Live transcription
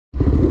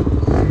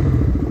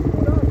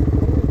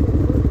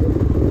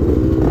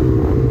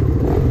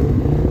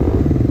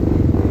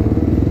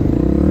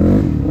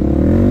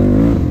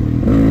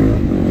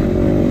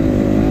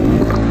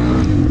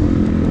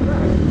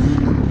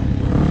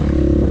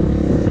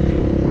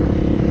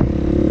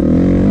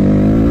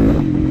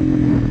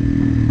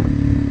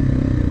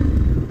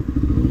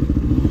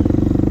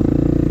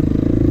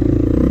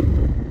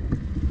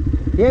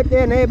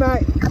Down there,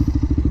 mate.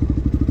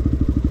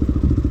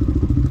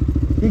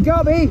 You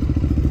got me.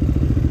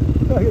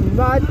 Fucking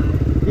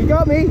mud. You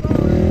got me.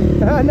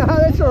 No,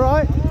 that's all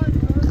right.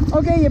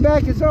 I'll get you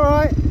back. It's all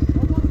right.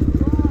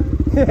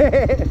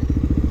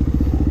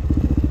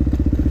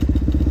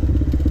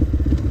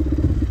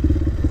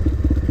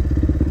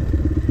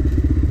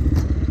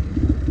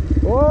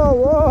 Whoa,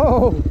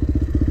 whoa.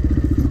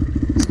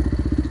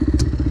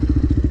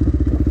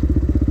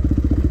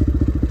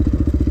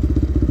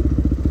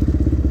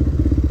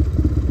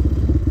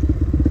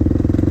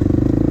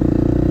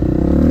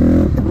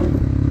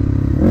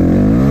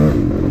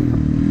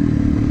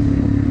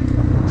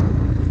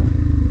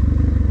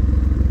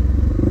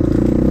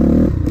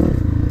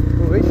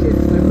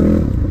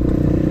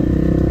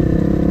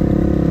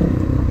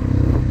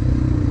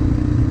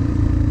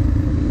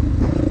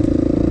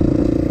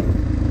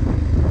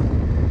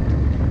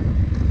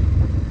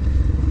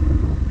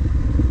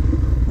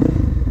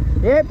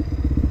 Yep.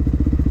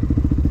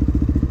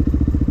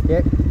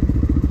 Yep.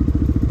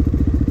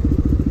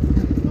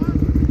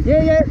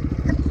 Yeah, yeah.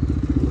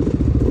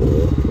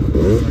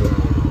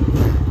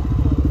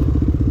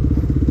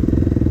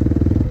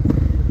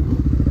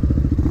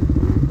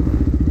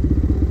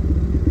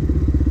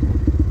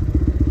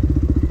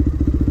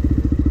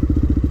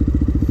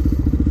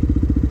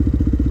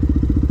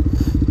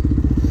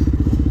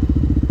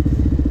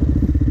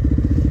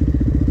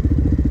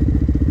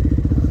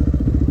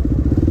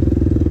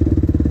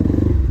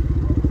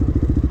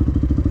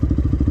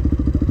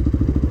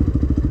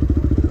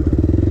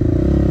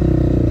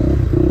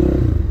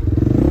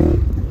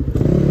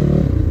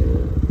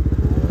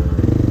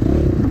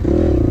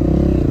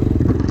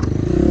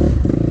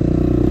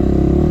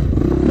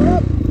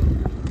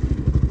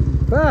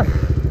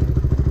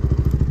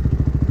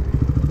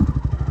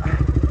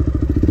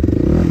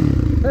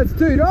 That's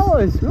 $2.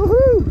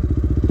 Woohoo!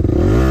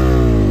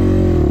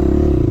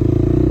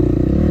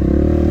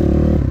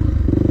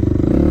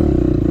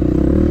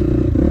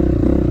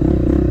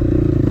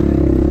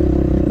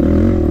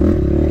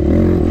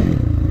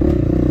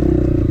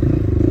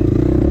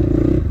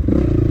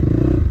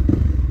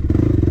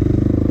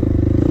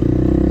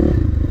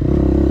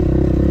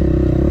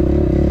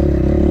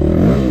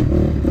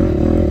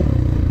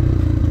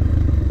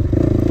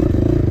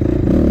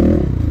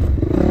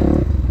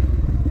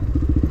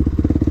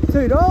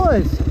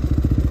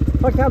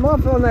 $2. I come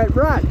off on that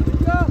rut.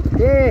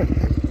 Yeah.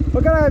 I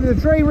got over the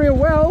tree real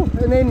well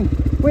and then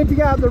went to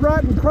go up the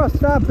rut and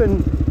crossed up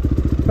and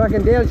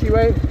fucking down she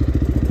went.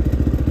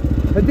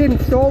 It didn't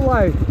stall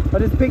though. I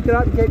just picked it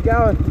up and kept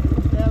going.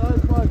 Yeah,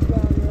 those blokes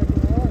going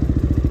alright.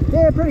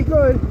 Yeah, pretty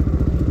good.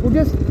 We'll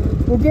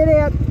get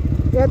out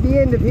at the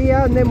end of here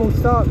and then we'll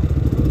stop.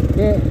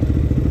 Yeah.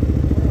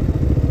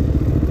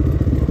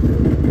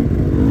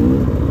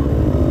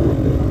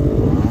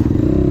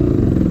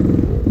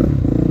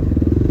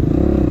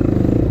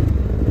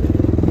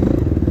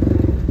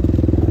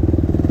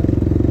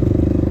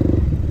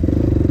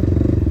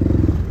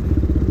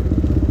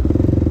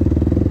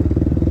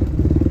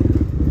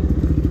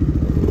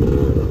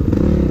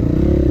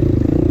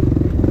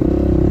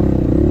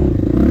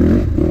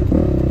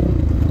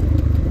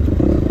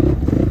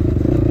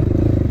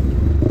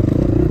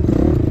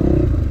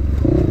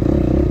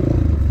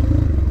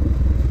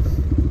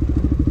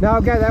 No,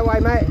 I'll go that way,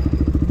 mate.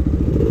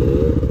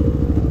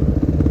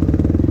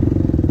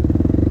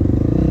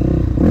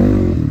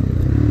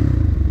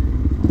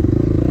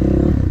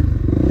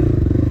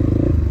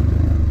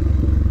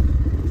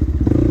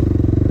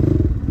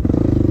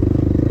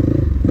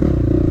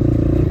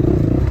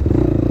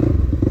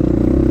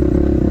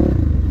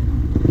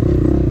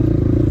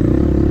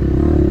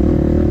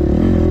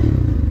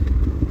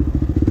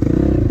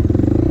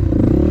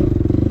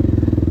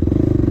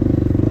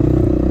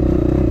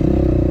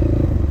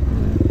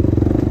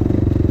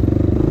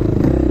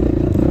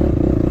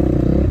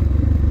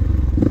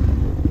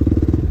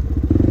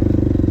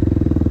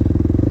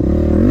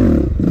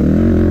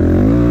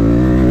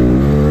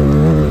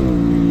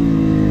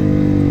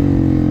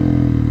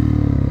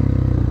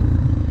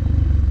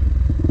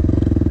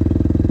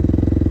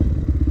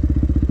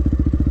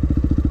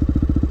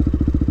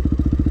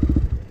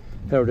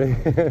 That'll do.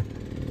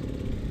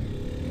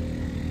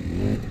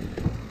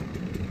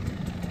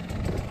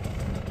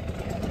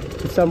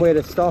 Somewhere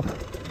to stop.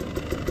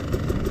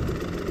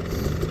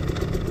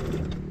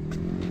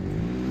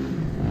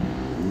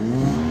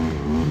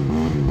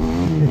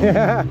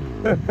 Yeah.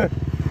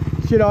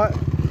 Should I?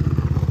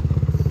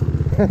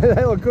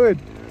 They look good.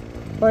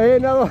 Oh yeah,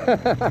 no.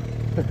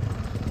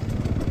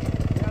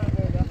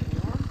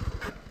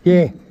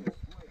 Yeah.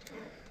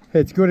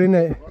 It's good, isn't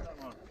it?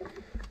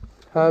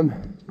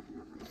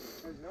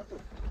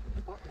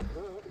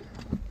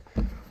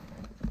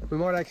 We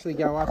might actually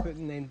go up it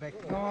and then back.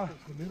 Oh,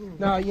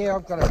 no, yeah,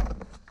 I've got a.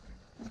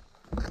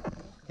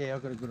 Yeah,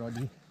 I've got a good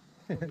idea.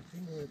 It's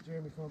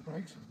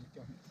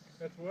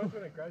worse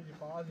when it grabs your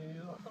bars and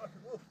you're like,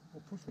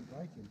 we'll push the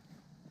brake in.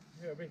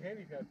 Yeah, it'd be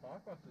handy if you had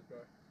park busters,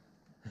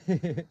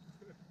 bro.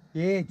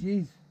 Yeah,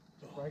 geez.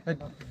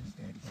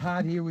 It's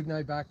hard here with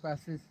no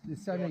backbusters.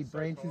 There's so many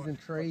branches and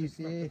trees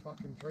there.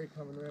 Fucking tree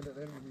coming around at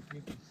the end of your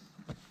pinky.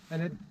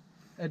 And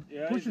it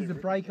pushes the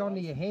brake onto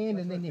your hand,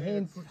 and then your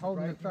hand's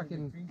holding the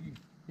fucking,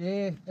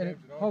 yeah, and it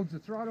holds the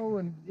throttle,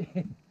 and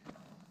yeah.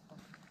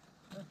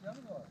 Where's the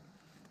other guy?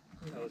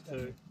 That was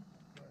two.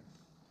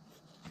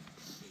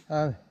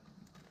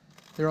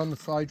 They're on the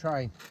slow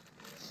train.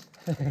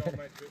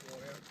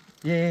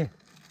 Yeah,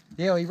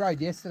 yeah, he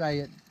rode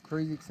yesterday at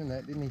Cruisix and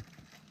that, didn't he?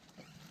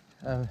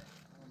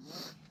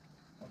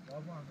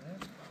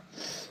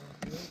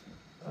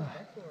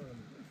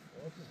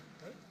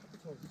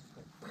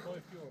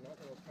 Probably fueling up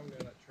when I was coming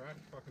down that track.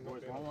 Fucking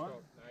knocked down the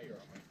stop. No, you're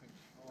right, mate.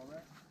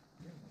 Alright.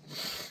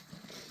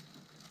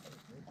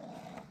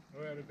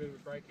 We had a bit of a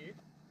break here.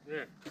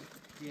 Yeah.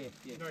 Yeah,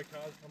 yeah. No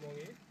cars come along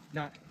here.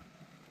 No,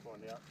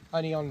 Find out.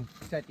 only on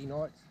Saturday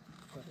nights.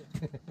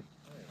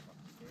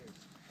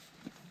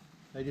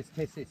 They just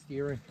test their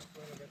steering.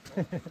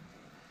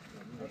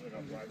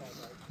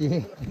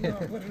 Yeah.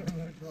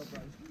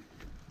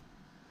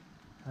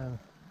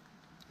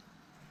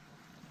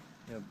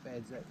 How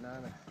bad's that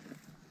Nana?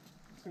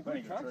 Some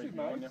good traction,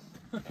 mate.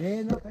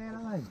 Yeah, not bad,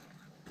 are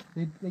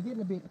they? They're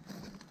getting a bit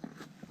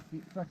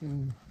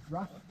fucking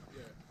rough.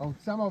 Yeah. Oh,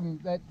 some of them,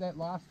 that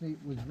last bit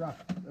was rough.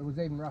 It was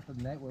even rougher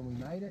than that when we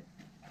made it.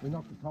 We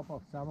knocked the top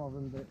off some of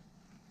them, but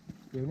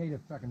yeah, we need a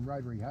fucking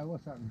rotary hoe or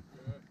something.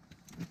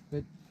 Yeah.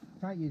 But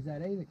can't use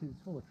that either because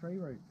it's full of tree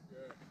roots.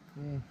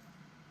 Yeah.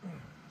 Yeah.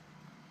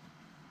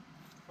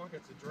 Fuck,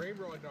 it's a dream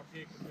riding up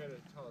here compared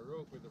to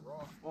Tullarook with the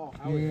rock. Oh,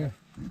 hell yeah.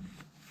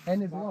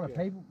 And there's a lot of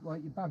people,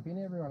 like you bump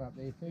into everyone up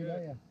there too,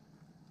 don't you?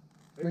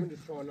 Even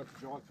just trying not to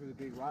drive through the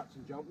big ruts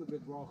and jump the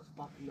big rocks,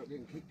 fucking not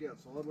getting kicked out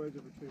sideways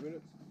every 2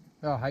 minutes.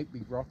 Oh, I hate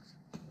big rocks.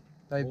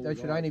 They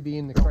should right. only be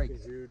in the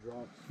creeks. Huge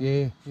rocks.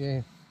 Yeah,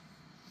 yeah.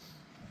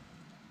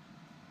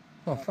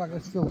 Oh fuck,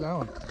 it's still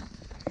going.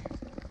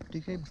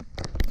 Dickhead.